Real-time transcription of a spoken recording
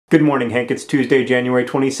Good morning, Hank. It's Tuesday, January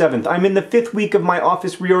 27th. I'm in the 5th week of my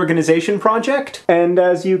office reorganization project, and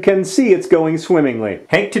as you can see, it's going swimmingly.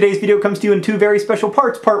 Hank, today's video comes to you in two very special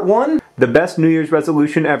parts. Part 1, the best New Year's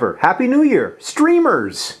resolution ever. Happy New Year!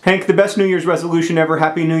 Streamers! Hank, the best New Year's resolution ever,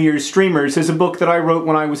 Happy New Year's Streamers, is a book that I wrote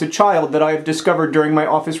when I was a child that I have discovered during my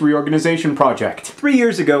office reorganization project. 3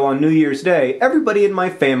 years ago on New Year's Day, everybody in my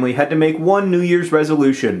family had to make one New Year's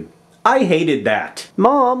resolution. I hated that.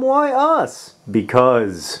 Mom, why us?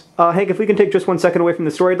 Because. Hank, if we can take just 1 second away from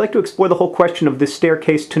the story, I'd like to explore the whole question of this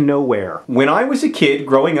staircase to nowhere. When I was a kid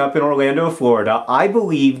growing up in Orlando, Florida, I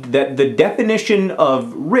believed that the definition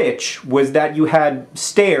of rich was that you had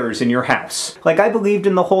stairs in your house. Like, I believed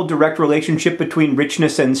in the whole direct relationship between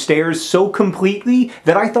richness and stairs so completely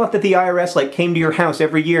that I thought that the IRS came to your house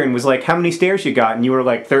every year and was like, how many stairs you got? And you were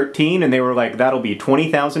like 13, and they were like, that'll be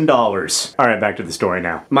 $20,000. Alright, back to the story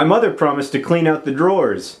now. My mother promised to clean out the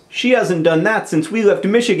drawers. She hasn't done that since we left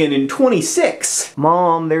Michigan in 26.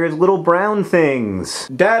 Mom, there's little brown things.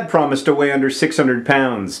 Dad promised to weigh under 600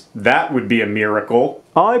 pounds. That would be a miracle.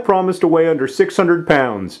 I promised to weigh under 600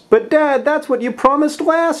 pounds. But Dad, that's what you promised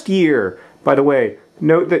last year. By the way,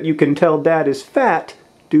 note that you can tell Dad is fat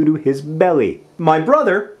due to his belly. My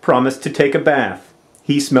brother promised to take a bath.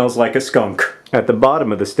 He smells like a skunk. At the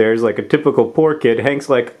bottom of the stairs, like a typical poor kid, Hank's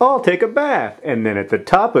like, I'll take a bath. And then at the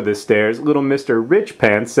top of the stairs, little Mr. Rich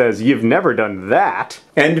Pants says, you've never done that.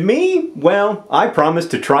 And me? Well, I promised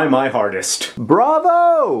to try my hardest.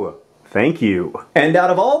 Bravo! Thank you. And out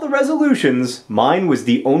of all the resolutions, mine was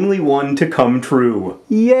the only one to come true.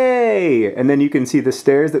 Yay! And then you can see the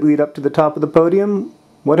stairs that lead up to the top of the podium.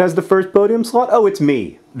 What has the first podium slot? Oh, it's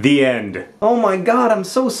me. The end. Oh my god, I'm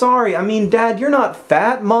so sorry. I mean, Dad, you're not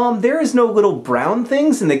fat. Mom, there is no little brown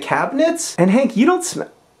things in the cabinets. And Hank, you don't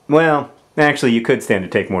smell... Well, actually, you could stand to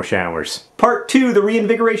take more showers. Part 2, the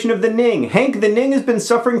reinvigoration of the Ning. Hank, the Ning has been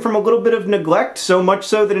suffering from a little bit of neglect, so much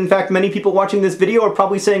so that in fact many people watching this video are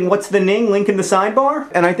probably saying, what's the Ning? Link in the sidebar?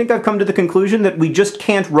 And I think I've come to the conclusion that we just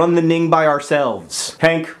can't run the Ning by ourselves.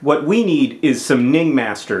 Hank, what we need is some Ning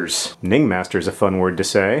masters. Ning master's a fun word to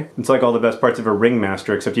say. It's like all the best parts of a ring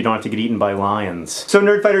master, except you don't have to get eaten by lions. So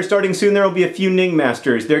Nerdfighter, starting soon there will be a few Ning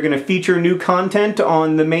masters. They're gonna feature new content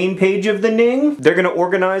on the main page of the Ning. They're gonna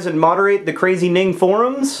organize and moderate the crazy Ning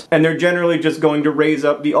forums, and they're generally just going to raise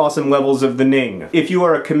up the awesome levels of the Ning. If you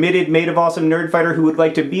are a committed Made of Awesome Nerdfighter who would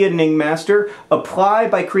like to be a Ning Master, apply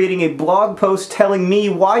by creating a blog post telling me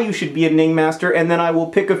why you should be a Ning Master, and then I will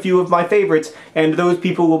pick a few of my favorites, and those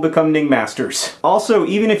people will become Ning Masters. Also,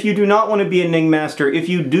 even if you do not want to be a Ning Master, if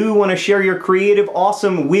you do want to share your creative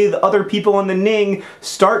awesome with other people on the Ning,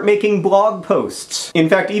 start making blog posts. In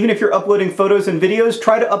fact, even if you're uploading photos and videos,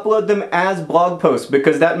 try to upload them as blog posts,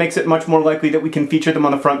 because that makes it much more likely that we can feature them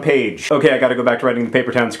on the front page. Okay, I gotta go back to writing the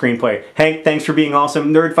Paper Town screenplay. Hank, thanks for being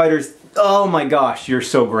awesome. Nerdfighters, oh my gosh, you're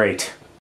so great.